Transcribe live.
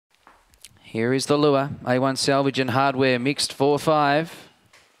Here is the lure. A1 Salvage and Hardware mixed 4-5.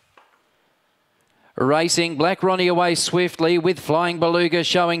 Racing, Black Ronnie away swiftly with Flying Beluga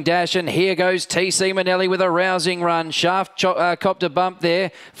showing dash, and here goes TC Manelli with a rousing run. Shaft copped a bump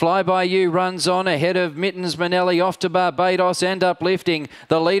there. Fly By You runs on ahead of Mittens Manelli off to Barbados and Uplifting.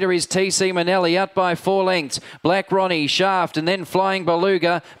 The leader is TC Manelli out by 4 lengths. Black Ronnie, Shaft and then Flying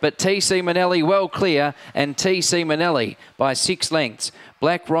Beluga, but TC Manelli well clear, and TC Manelli by 6 lengths.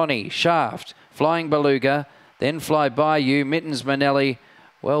 Black Ronnie, Shaft, Flying Beluga, then Fly By You, Mittens Manelli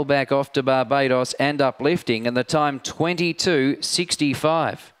well back off to Barbados and Uplifting, and the time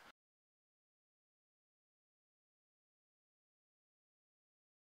 22.65.